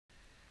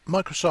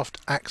Microsoft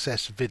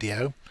Access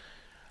video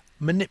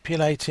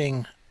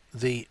manipulating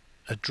the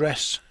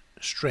address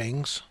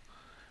strings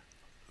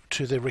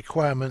to the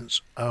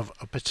requirements of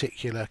a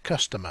particular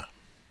customer.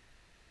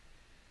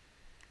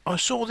 I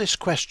saw this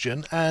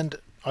question and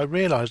I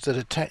realized that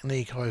a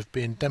technique I've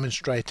been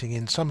demonstrating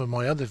in some of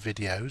my other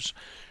videos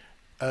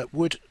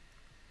would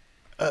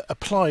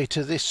apply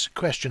to this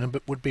question,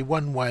 but would be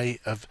one way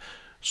of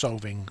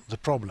solving the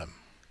problem.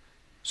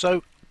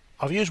 So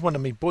I've used one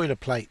of my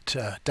boilerplate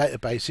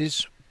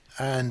databases,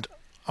 and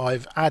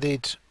I've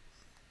added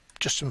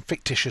just some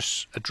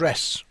fictitious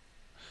address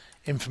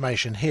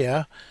information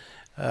here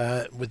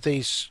with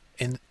these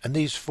and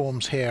these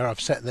forms here.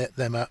 I've set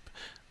them up.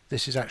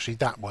 This is actually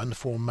that one, the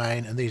form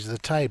main, and these are the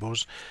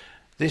tables.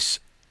 This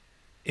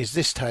is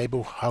this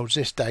table, holds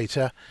this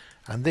data,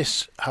 and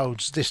this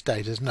holds this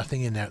data. There's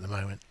nothing in there at the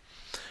moment.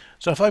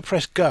 So if I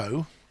press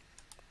go,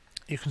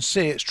 you can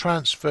see it's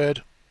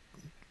transferred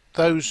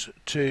those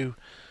two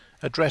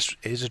address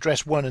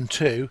 1 and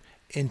 2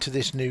 into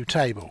this new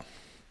table,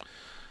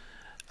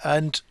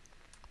 and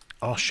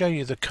I'll show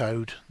you the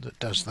code that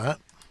does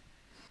that.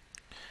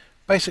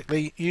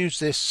 Basically, use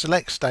this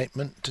select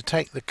statement to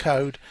take the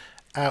code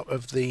out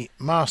of the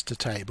master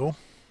table,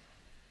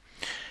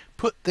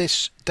 put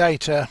this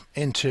data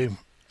into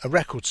a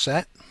record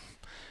set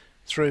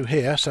through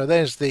here. So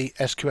there's the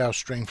SQL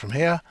string from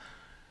here,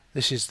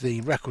 this is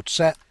the record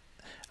set,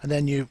 and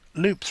then you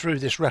loop through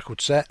this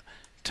record set,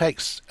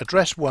 takes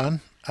address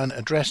 1 and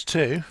address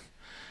 2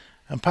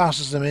 and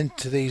passes them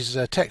into these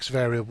text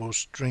variables,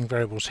 string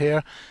variables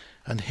here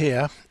and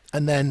here,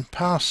 and then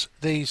pass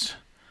these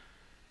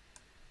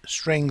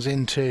strings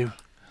into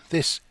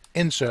this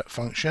insert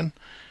function,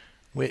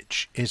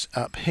 which is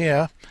up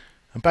here,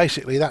 and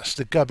basically that's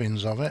the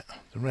gubbins of it.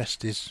 The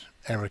rest is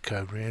error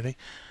code really.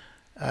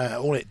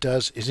 All it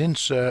does is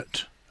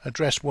insert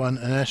address 1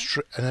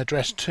 and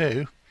address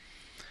 2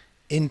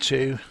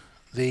 into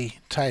the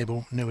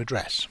table new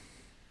address.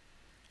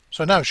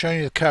 So now showing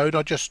you the code,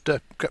 I'll just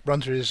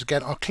run through this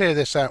again. I'll clear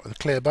this out with the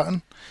clear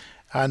button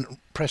and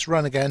press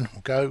run again,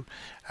 go,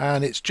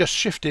 and it's just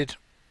shifted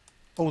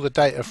all the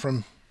data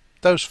from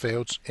those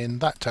fields in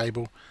that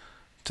table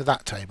to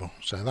that table.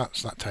 So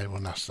that's that table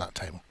and that's that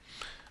table.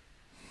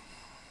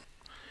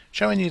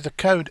 Showing you the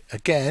code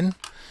again.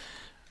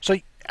 So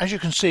as you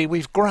can see,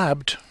 we've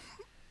grabbed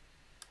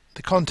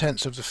the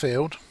contents of the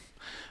field.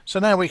 So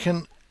now we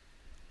can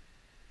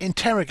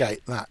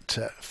interrogate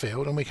that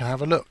field and we can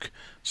have a look,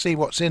 see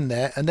what's in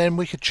there, and then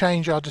we could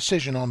change our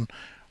decision on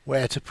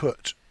where to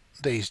put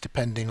these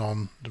depending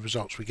on the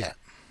results we get.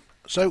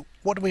 So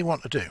what do we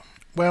want to do?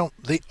 Well,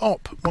 the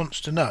op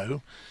wants to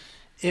know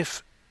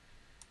if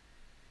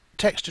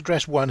text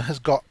address 1 has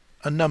got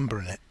a number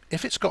in it.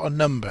 If it's got a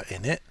number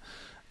in it,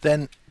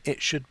 then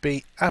it should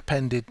be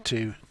appended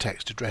to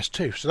text address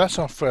 2. So that's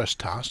our first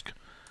task.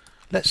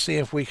 Let's see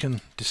if we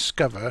can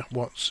discover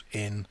what's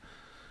in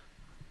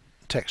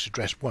text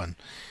address 1.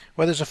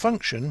 Well, there's a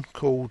function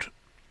called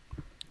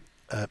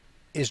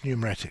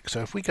isNumeric.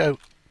 So if we go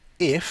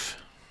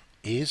if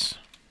is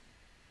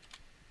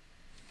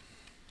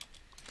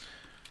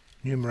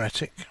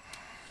numeric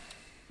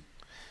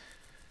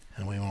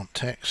and we want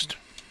text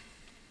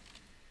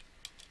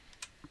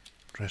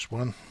address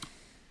 1,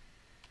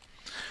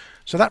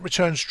 so that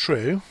returns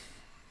true.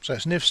 So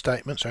it's an if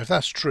statement. So if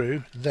that's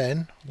true,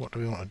 then what do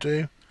we want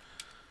to do?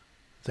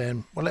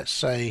 Then, well, let's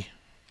say,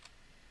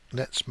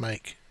 let's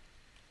make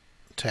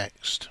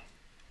text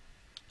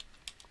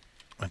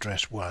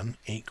address 1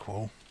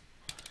 equal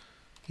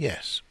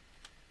yes.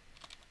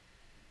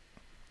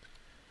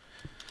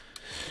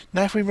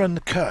 Now if we run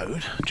the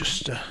code,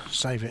 just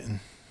save it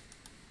and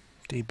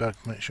debug,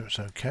 make sure it's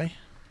okay.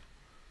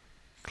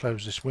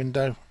 Close this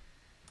window,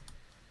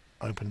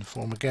 open the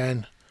form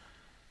again,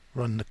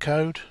 run the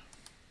code,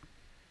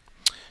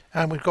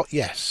 and we've got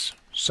yes.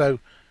 So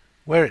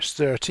where it's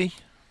 30,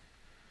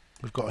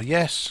 we've got a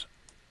yes.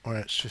 Where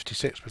it's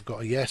 56, we've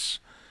got a yes.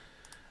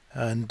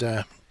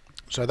 And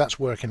so that's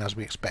working as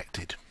we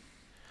expected.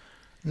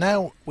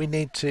 Now we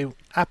need to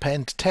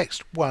append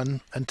text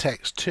 1 and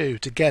text 2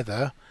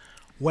 together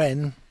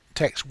when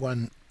text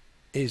 1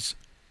 is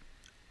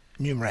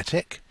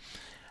numeric,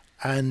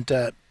 and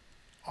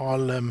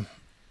I'll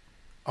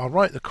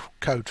write the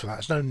code for that.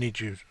 There's no need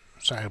you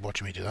say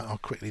watching me do that. I'll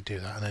quickly do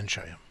that and then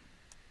show you.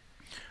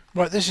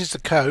 Right, this is the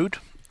code.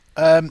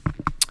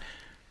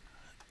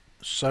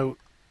 So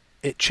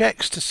it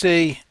checks to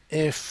see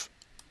if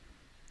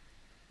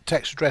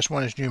text address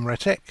 1 is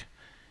numeric.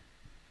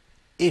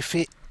 If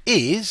it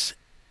is,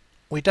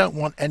 we don't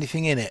want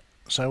anything in it,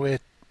 so we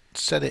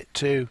set it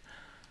to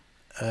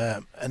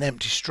an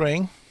empty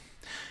string,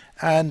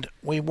 and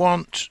we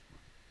want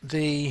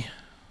the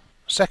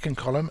second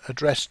column,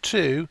 address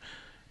 2,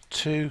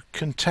 to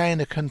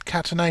contain a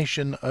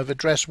concatenation of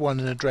address 1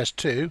 and address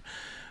 2.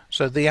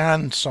 So the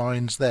and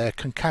signs there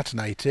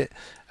concatenate it,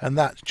 and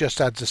that just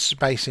adds a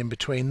space in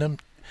between them.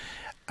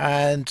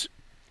 And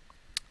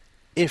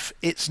if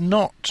it's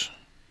not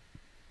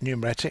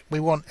numeric, we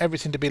want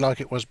everything to be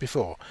like it was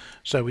before.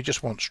 So we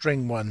just want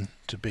string 1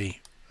 to be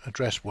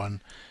address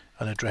 1,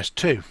 an address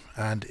 2,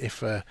 and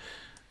if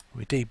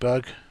we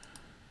debug,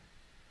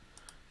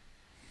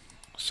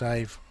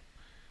 save,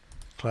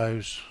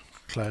 close,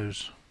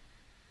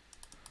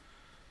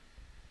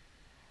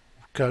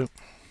 go,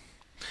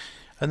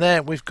 and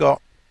there we've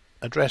got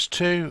address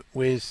 2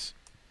 with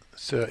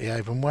 30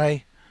 Avon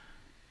Way,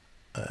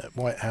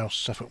 White House,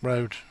 Suffolk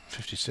Road,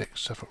 56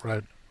 Suffolk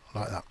Road,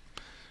 like that.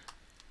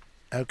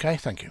 Okay,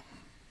 thank you.